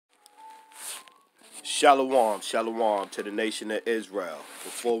Shalom, shalom to the nation of Israel.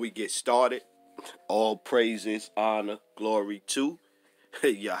 Before we get started, all praises, honor, glory to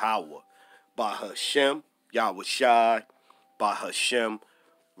Yahweh. By Hashem, Yahweh Shai, by Hashem,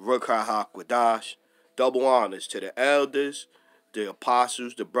 Ruach HaKodesh. Double honors to the elders, the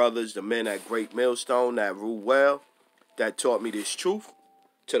apostles, the brothers, the men at Great Millstone that rule well, that taught me this truth.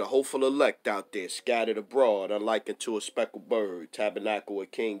 To the hopeful elect out there, scattered abroad, unlike unto a speckled bird, tabernacle with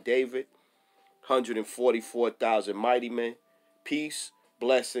King David, 144,000 mighty men, peace,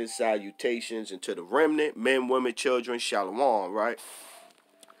 blessings, salutations, and to the remnant, men, women, children, shalom, right?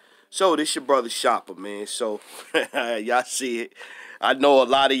 So this your brother Shopper, man. So y'all see it. I know a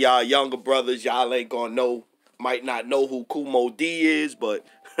lot of y'all younger brothers, y'all ain't gonna know, might not know who Kumo D is, but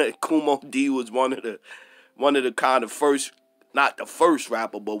Kumo D was one of the kind of first, not the first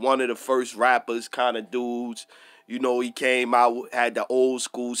rapper, but one of the first rappers kind of dudes. You know, he came out, had the old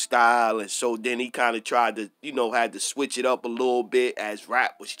school style, and so then he kind of tried to, had to switch it up a little bit as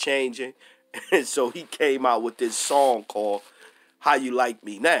rap was changing. And so he came out with this song called How You Like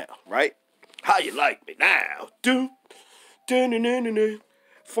Me Now, right? How You Like Me Now.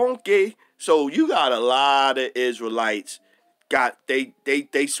 Funky. So you got a lot of Israelites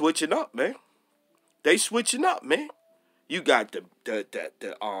they switching up, man. They switching up, man. You got the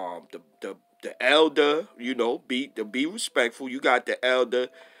elder, be respectful. You got the elder,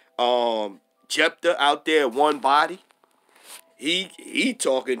 Jephthah out there, one body. He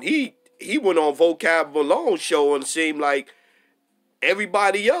talking. He went on Vocab Malone show and it seemed like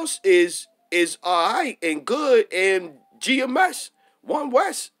everybody else is all right and good, and GMS One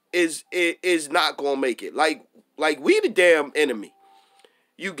West is not gonna make it. Like we the damn enemy.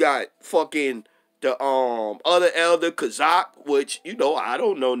 You got fucking the other elder Kazak, which I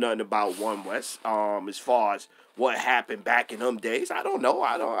don't know nothing about One West. As far as what happened back in them days, I don't know.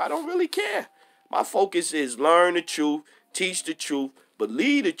 I don't really care. My focus is learn the truth, teach the truth,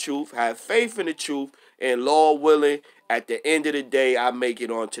 believe the truth, have faith in the truth, and Lord willing, at the end of the day, I make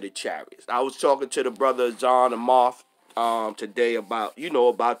it onto the chariots. I was talking to the brother Zahn and Moth today about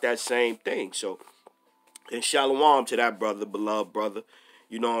that same thing. So, and shalom to that brother, beloved brother.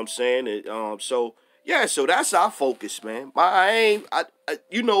 You know what I'm saying? So that's our focus, man. What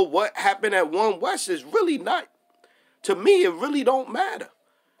happened at One West is really not, to me, it really don't matter.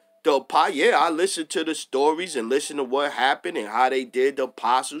 I listened to the stories and listened to what happened and how they did the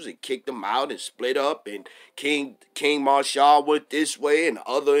apostles and kicked them out and split up, and King Marshall went this way and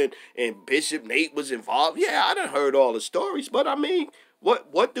and Bishop Nate was involved. Yeah, I done heard all the stories, but I mean, what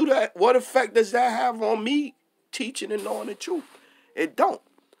effect does that have on me teaching and knowing the truth? It don't.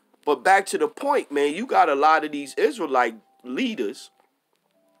 But back to the point, man, you got a lot of these Israelite leaders,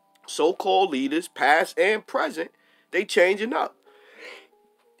 so-called leaders, past and present, they changing up.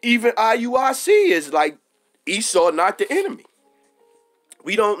 Even IUIC is like Esau, not the enemy.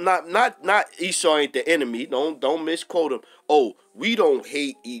 We don't not Esau ain't the enemy. Don't misquote him. Oh, we don't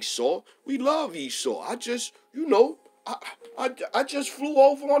hate Esau. We love Esau. I just I just flew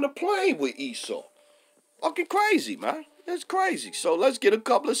over on a plane with Esau. Fucking crazy, man. That's crazy. So let's get a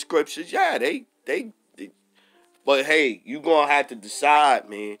couple of scriptures. Yeah, they but hey, you gonna have to decide,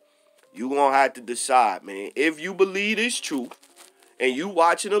 man. You gonna have to decide, man. If you believe this truth and you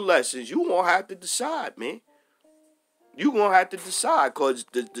watching the lessons, you gonna have to decide, man. You gonna have to decide, because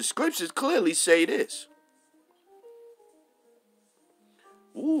the scriptures clearly say this.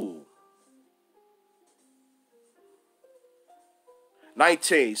 Ooh.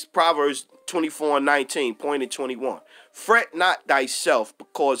 19, Proverbs 24:19, point at 21. Fret not thyself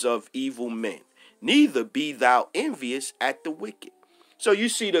because of evil men, neither be thou envious at the wicked. So you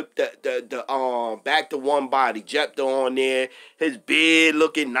see the back to one body, Jephthah on there, his beard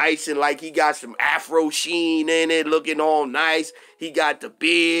looking nice and like he got some Afro sheen in it, looking all nice. He got the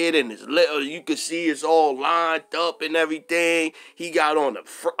beard and his little, you can see it's all lined up and everything. He got on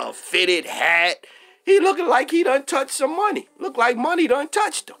a fitted hat. He looking like he done touched some money. Look like money done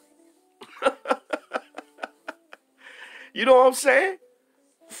touched him. You know what I'm saying?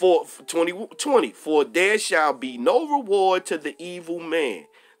 For 20, for there shall be no reward to the evil man.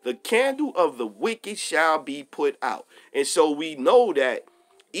 The candle of the wicked shall be put out. And so we know that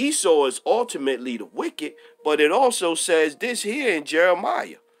Esau is ultimately the wicked, but it also says this here in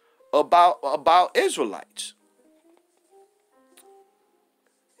Jeremiah about Israelites.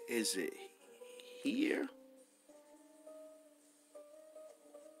 Is it here?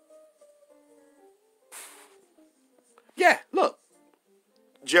 Yeah, look.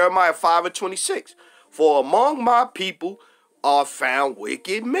 Jeremiah 5:26. For among my people are found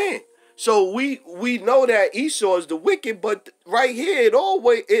wicked men. So we know that Esau is the wicked, but right here it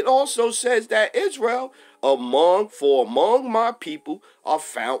also says that Israel among my people are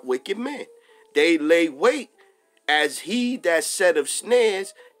found wicked men. They lay wait as he that set of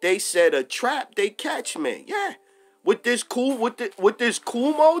snares, they set a trap, they catch men. Yeah. With this cool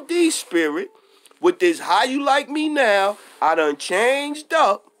mod spirit, with this how you like me now, I done changed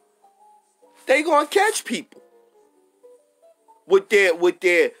up. They gonna catch people with their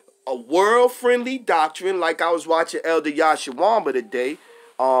a world friendly doctrine, like I was watching Elder Yashawamba today,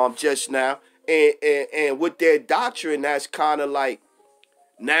 just now, and with their doctrine that's kind of like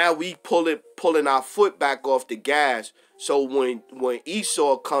now we pulling our foot back off the gas. So when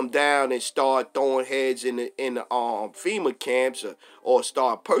Esau come down and start throwing heads in the FEMA camps or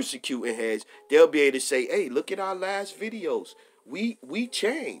start persecuting heads, they'll be able to say, "Hey, look at our last videos. We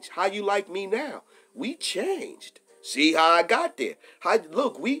changed. How you like me now? We changed. See how I got there.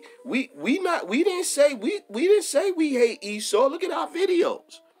 Look, we didn't say we hate Esau. Look at our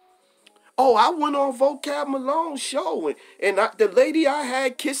videos. Oh, I went on Vocab Malone's show, and the lady I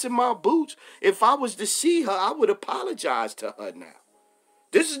had kissing my boots, if I was to see her, I would apologize to her now.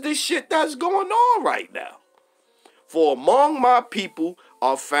 This is the shit that's going on right now. For among my people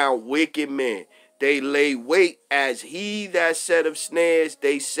are found wicked men. They lay wait as he that set of snares,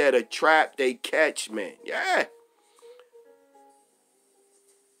 they set a trap, they catch men. Yeah.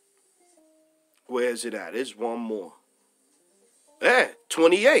 Where's it at? There's one more. Yeah,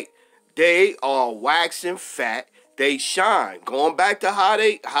 28. They are waxing fat, they shine. Going back to how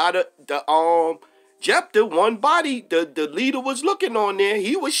the Jephthah, one body, the leader was looking on there,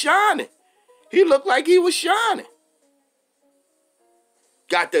 he was shining. He looked like he was shining.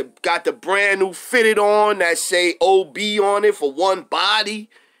 Got the brand new fitted on that say OB on it for one body.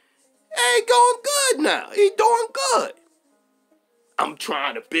 Hey, going good now. He doing good. I'm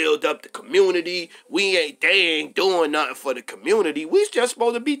trying to build up the community. They ain't doing nothing for the community. We just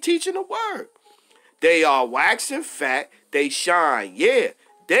supposed to be teaching the word. They are waxing fat, they shine. Yeah,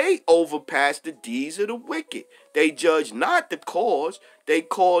 they overpass the deeds of the wicked. They judge not the cause. They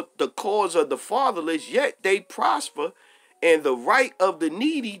call the cause of the fatherless, yet they prosper. And the right of the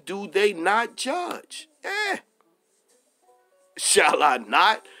needy do they not judge. Shall I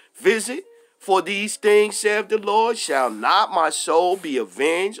not visit? For these things, saith the Lord, shall not my soul be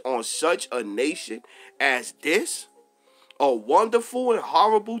avenged on such a nation as this? A wonderful and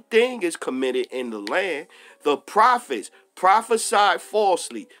horrible thing is committed in the land. The prophets prophesied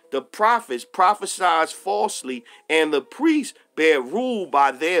falsely. The prophets prophesied falsely, and the priests bear rule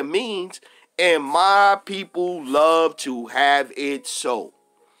by their means. And my people love to have it so.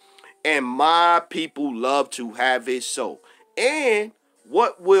 And my people love to have it so. And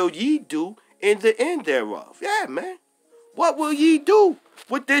what will ye do in the end thereof? Yeah, man. What will ye do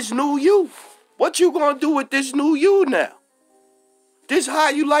with this new you? What you gonna do with this new you now? This how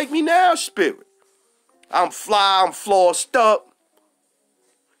you like me now, spirit. I'm fly, I'm flossed up.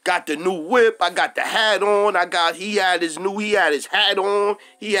 Got the new whip, I got the hat on, he had his hat on,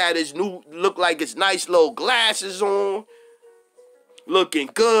 he had his new, look like his nice little glasses on, looking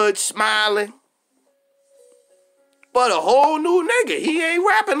good, smiling. But a whole new nigga, he ain't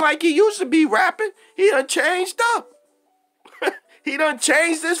rapping like he used to be rapping, he done changed up. He done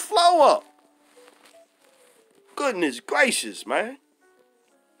changed his flow up. Goodness gracious, man.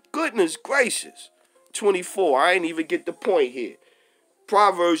 Goodness gracious. 24, I ain't even get the point here.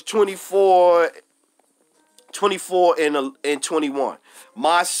 Proverbs 24 and 21.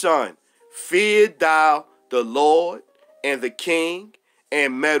 My son, fear thou the Lord and the king,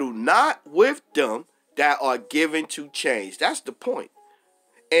 and meddle not with them that are given to change. That's the point.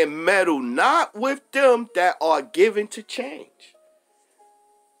 And meddle not with them that are given to change.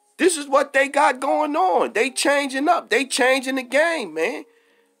 This is what they got going on. They changing up. They changing the game, man.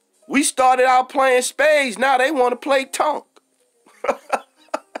 We started out playing spades. Now they want to play tonk.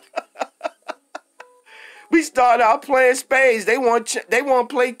 We started out playing spades. They want to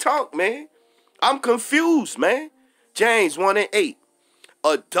play tonk, man. I'm confused, man. James 1 and 8.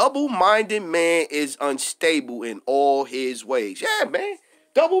 A double-minded man is unstable in all his ways. Yeah, man.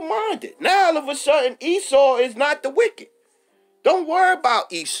 Double-minded. Now all of a sudden Esau is not the wicked. Don't worry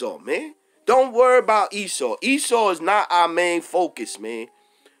about Esau, man. Don't worry about Esau. Esau is not our main focus, man.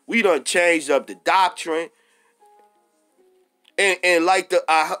 We done changed up the doctrine. And like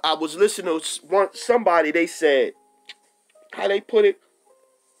I was listening to somebody, they said, how they put it?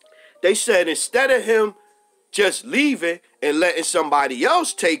 They said instead of him just leaving and letting somebody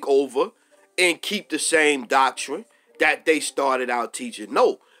else take over and keep the same doctrine that they started out teaching.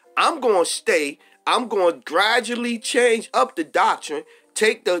 No, I'm going to stay. I'm going to gradually change up the doctrine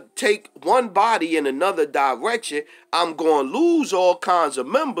take one body in another direction, I'm going to lose all kinds of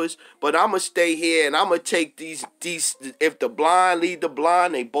members, but I'm going to stay here and I'm going to take these, if the blind lead the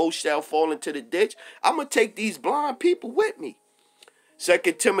blind, they both shall fall into the ditch. I'm going to take these blind people with me. 2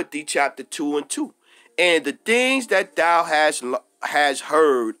 Timothy chapter 2 and 2. And the things that thou has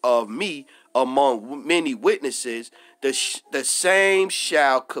heard of me among many witnesses, the same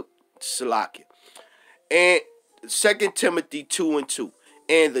shall slack it. And 2 Timothy 2 and 2.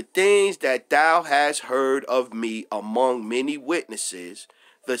 And the things that thou hast heard of me among many witnesses,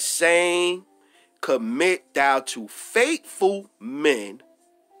 the same commit thou to faithful men,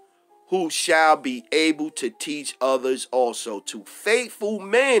 who shall be able to teach others also. To faithful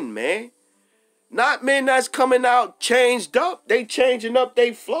men, man. Not men that's coming out changed up. They changing up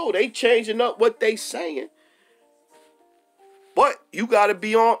they flow. They changing up what they saying. But you got to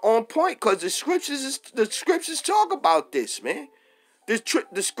be on point, because the scriptures talk about this, man.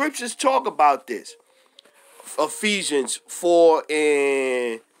 The scriptures talk about this. Ephesians 4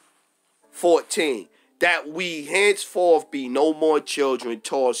 and 14. That we henceforth be no more children,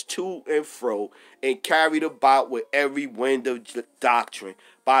 tossed to and fro, and carried about with every wind of doctrine,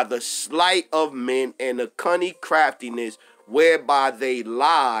 by the sleight of men and the cunning craftiness, whereby they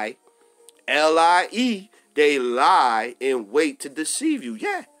lie, L-I-E, they lie in wait to deceive you.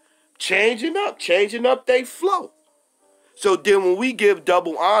 Yeah, changing up they flow. So then when we give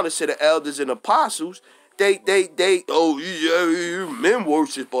double honor to the elders and apostles, they oh, yeah, men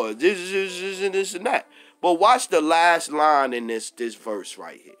worship us, this and that. But watch the last line in this verse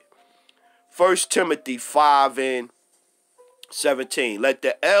right here. 1 Timothy 5 and 17. Let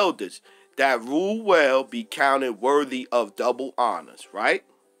the elders that rule well be counted worthy of double honors, right?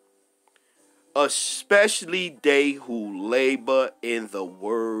 Especially they who labor in the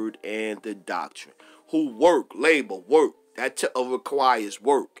word and the doctrine. Who work, labor, work. That requires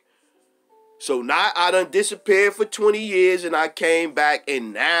work. So now I done disappeared for 20 years and I came back,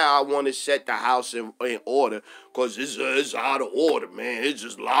 and now I want to set the house in order, because it's out of order, man. It's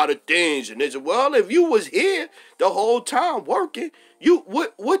just a lot of things. And it's, well, if you was here the whole time working, you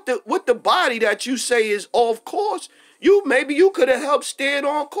what the body that you say is off course, maybe you could have helped steer it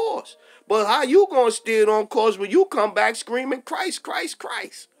on course. But how you gonna steer it on course when you come back screaming Christ, Christ,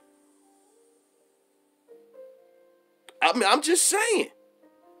 Christ? I mean, I'm just saying.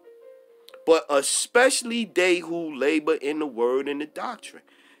 But especially they who labor in the word and the doctrine.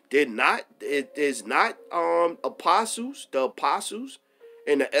 It is not apostles, the apostles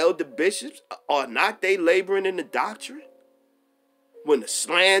and the elder bishops, are not they laboring in the doctrine? When the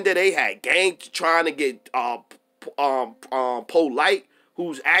slander they had gang trying to get Polite,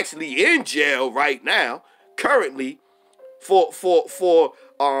 who's actually in jail right now, currently, for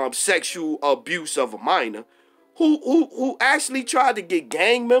sexual abuse of a minor, who actually tried to get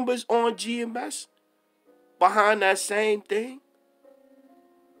gang members on GMS behind that same thing.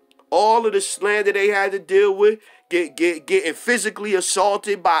 All of the slander they had to deal with, getting physically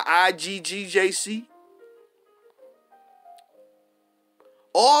assaulted by IGGJC.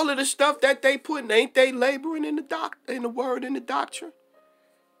 All of the stuff that they put in, ain't they laboring in the word and the doctrine?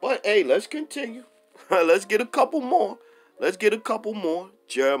 But hey, let's continue. Let's get a couple more.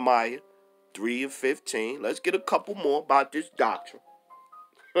 Jeremiah 3 and 15. Let's get a couple more about this doctrine.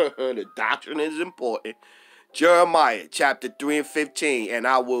 The doctrine is important. Jeremiah chapter 3 and 15. And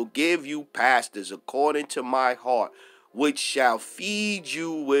I will give you pastors according to my heart, which shall feed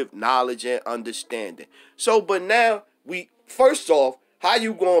you with knowledge and understanding. So, but now first off, how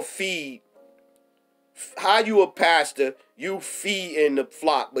you gonna feed? How you a pastor? You feed in the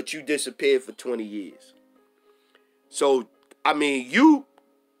flock, but you disappeared for 20 years. So, I mean, you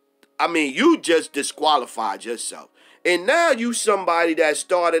just disqualified yourself. And now you somebody that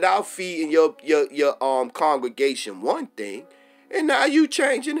started out feeding your congregation one thing, and now you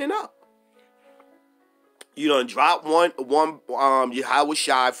changing it up. You done drop one Yahweh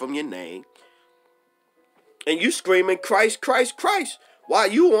Shai from your name, and you screaming Christ, Christ, Christ, while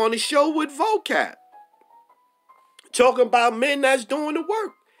you on the show with vocab. Talking about men that's doing the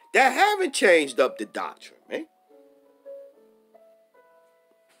work, that haven't changed up the doctrine, man.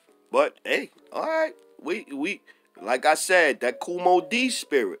 But hey, all right, we like I said, that Kumo D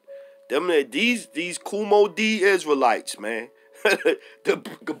spirit, these Kumo D Israelites, man. The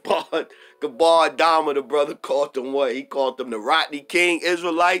Gabar Dama, the brother, called them what? He called them the Rodney King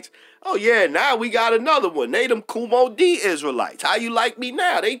Israelites. Oh yeah, now we got another one. They them Kumo D Israelites. How you like me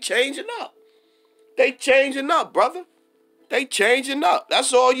now? They changing up. They changing up, brother. They changing up.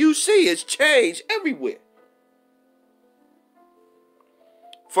 That's all you see is change everywhere.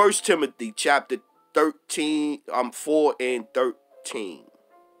 1 Timothy chapter 4 and 13.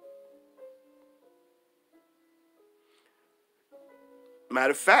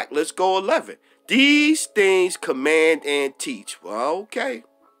 Matter of fact, let's go 11. These things command and teach. Well, okay.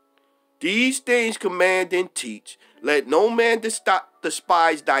 These things command and teach. Let no man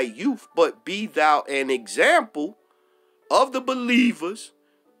despise thy youth, but be thou an example of the believers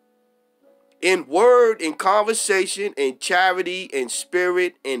in word, in conversation, in charity, in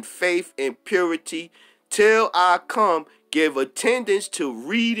spirit, in faith, in purity, till I come. Give attendance to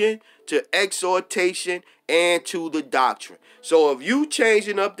reading, to exhortation, and to the doctrine. So if you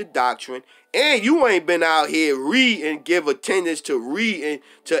changing up the doctrine and you ain't been out here reading, give attendance to reading,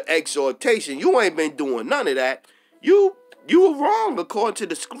 to exhortation, you ain't been doing none of that, you were wrong according to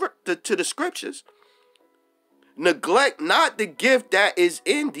the scriptures. Neglect not the gift that is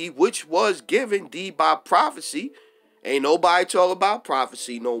in thee, which was given thee by prophecy. Ain't nobody talk about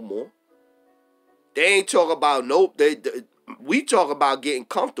prophecy no more. They ain't talk about we talk about getting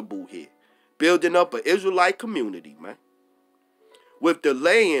comfortable here. Building up an Israelite community, man. With the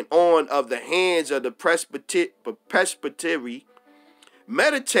laying on of the hands of the presbytery,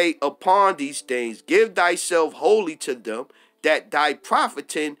 meditate upon these things. Give thyself wholly to them, that thy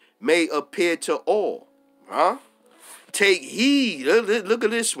profiting may appear to all. Huh? Take heed. Look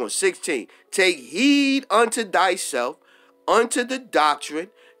at this one, 16. Take heed unto thyself, unto the doctrine.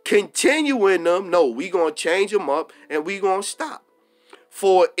 Continue in them. No, we going to change them up and we going to stop.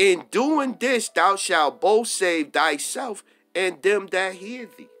 For in doing this, thou shalt both save thyself and them that hear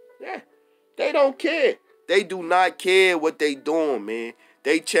thee. Yeah, they don't care. They do not care what they doing, man.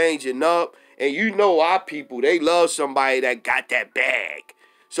 They changing up. And you know our people, they love somebody that got that bag.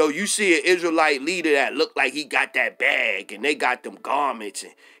 So you see an Israelite leader that look like he got that bag and they got them garments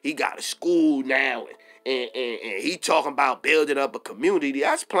and he got a school now and he talking about building up a community.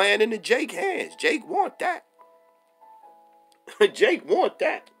 That's playing into Jake's hands. Jake want that. Jake want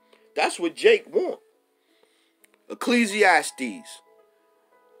that. That's what Jake want. Ecclesiastes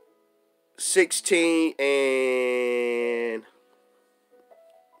 16 and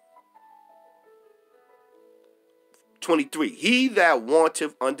 23. He that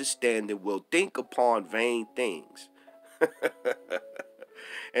wanteth understanding will think upon vain things.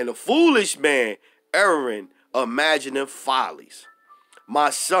 And a foolish man erring imagining follies. My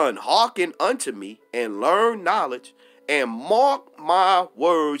son, hearken unto me, and learn knowledge, and mark my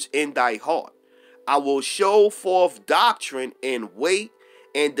words in thy heart. I will show forth doctrine in weight,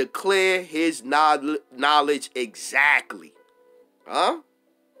 and declare his knowledge exactly. Huh?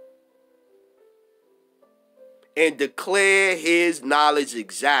 And declare his knowledge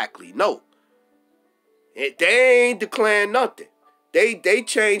exactly. No. They ain't declaring nothing. They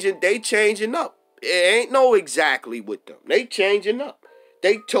changing up. It ain't no exactly with them. They changing up.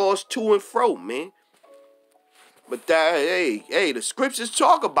 They toss to and fro, man. But that, hey, the scriptures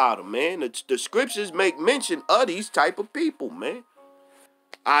talk about them, man. The scriptures make mention of these type of people, man.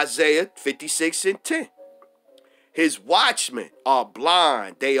 Isaiah 56 and 10. His watchmen are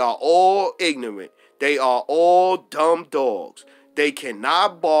blind. They are all ignorant. They are all dumb dogs. They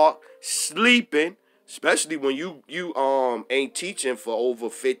cannot bark, sleeping, especially when you ain't teaching for over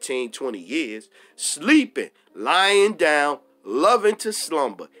 15, 20 years. Sleeping, lying down, loving to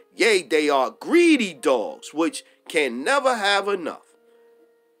slumber. Yea, they are greedy dogs, which can never have enough.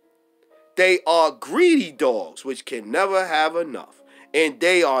 They are greedy dogs, which can never have enough. And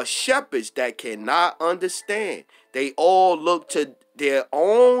they are shepherds that cannot understand. They all look to their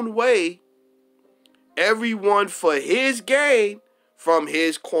own way, everyone for his gain from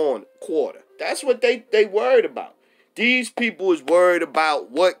his quarter. That's what they worried about. These people is worried about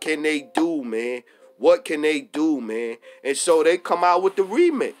what can they do, man. What can they do, man? And so they come out with the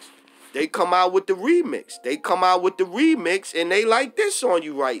remix. They come out with the remix. They come out with the remix and they like this on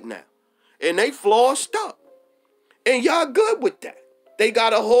you right now. And they flossed up. And y'all good with that. They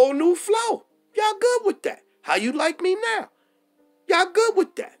got a whole new flow. Y'all good with that. How you like me now? Y'all good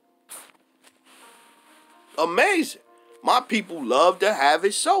with that. Amazing. My people love to have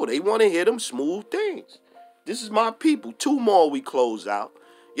it so. They want to hear them smooth things. This is my people. 2 more we close out.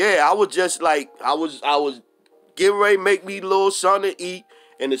 Yeah, I was just like, I was getting ready to make me a little something to eat.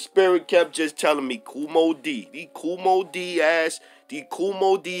 And the spirit kept just telling me, Kumo D. The Kumo D ass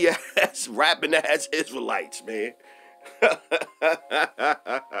rapping ass Israelites, man.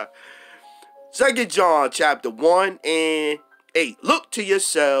 2 John chapter 1 and 8. Look to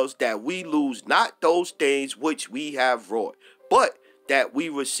yourselves that we lose not those things which we have wrought, but that we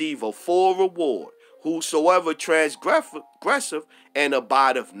receive a full reward. Whosoever transgresseth and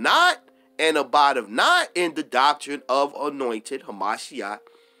abideth not in the doctrine of anointed Hamashiach,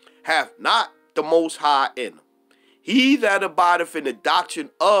 hath not the Most High in him. He that abideth in the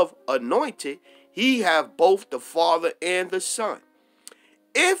doctrine of anointed, he have both the Father and the Son.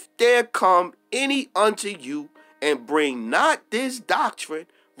 If there come any unto you, and bring not this doctrine,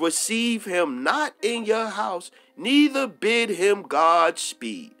 receive him not in your house, neither bid him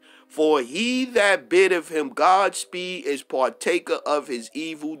Godspeed. For he that biddeth him Godspeed is partaker of his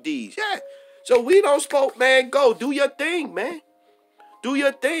evil deeds. Yeah. So we don't supposed, man, go do your thing, man. Do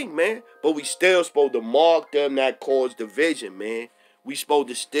your thing, man. But we still supposed to mark them that cause division, man. We supposed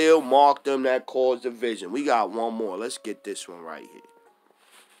to still mark them that cause division. We got one more. Let's get this one right here.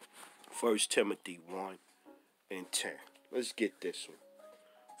 1 Timothy 1 and 10. Let's get this one.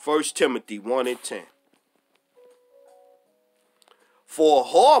 1 Timothy 1 and 10. For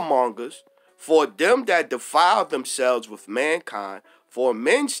whoremongers, for them that defile themselves with mankind, for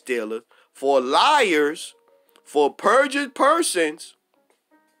men stealers, for liars, for perjured persons,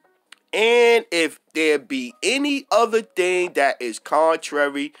 and if there be any other thing that is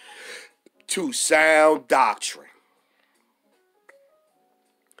contrary to sound doctrine.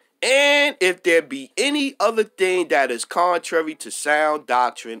 And if there be any other thing that is contrary to sound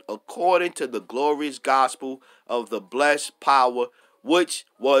doctrine, according to the glorious gospel of the blessed power which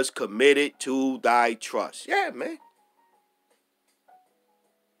was committed to thy trust. Yeah, man.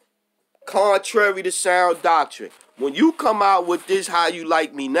 Contrary to sound doctrine. When you come out with this how you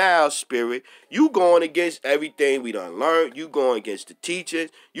like me now spirit, you going against everything we done learned. You going against the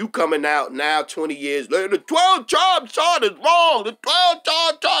teachers. You coming out now 20 years later. The 12 tribe chart is wrong. The 12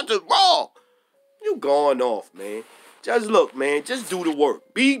 tribe chart is wrong. You going off, man. Just look, man. Just do the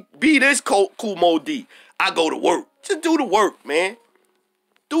work. Be this Kumo D. I go to work. Just do the work, man.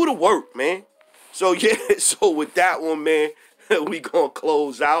 Do the work, man. So, yeah. So, with that one, man, we going to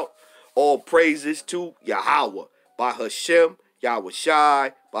close out. All praises to Yahweh, by Hashem, Yahweh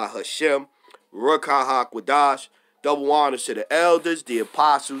Shai, by Hashem, Ruach HaKodesh. Double honors to the elders, the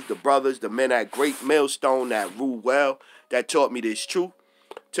apostles, the brothers, the men at Great Millstone that rule well, that taught me this truth.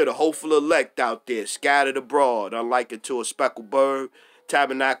 To the hopeful elect out there, scattered abroad, unlike unto a speckled bird,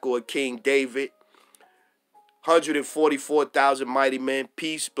 tabernacle of King David, 144,000 mighty men,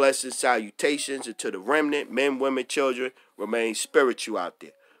 peace, blessings, salutations, and to the remnant, men, women, children, remain spiritual out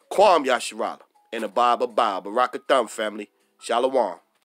there. Kwam Yasharala and Ababa Ba, Baraka Thumb family. Shalom.